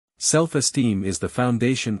Self-esteem is the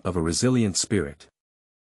foundation of a resilient spirit.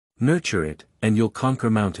 Nurture it, and you'll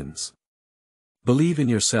conquer mountains. Believe in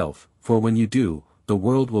yourself, for when you do, the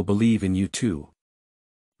world will believe in you too.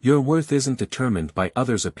 Your worth isn't determined by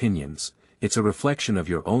others' opinions, it's a reflection of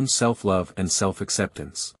your own self-love and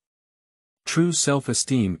self-acceptance. True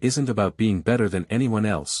self-esteem isn't about being better than anyone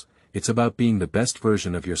else, it's about being the best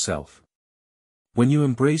version of yourself. When you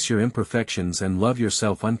embrace your imperfections and love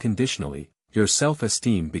yourself unconditionally, your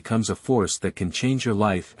self-esteem becomes a force that can change your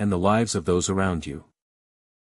life and the lives of those around you.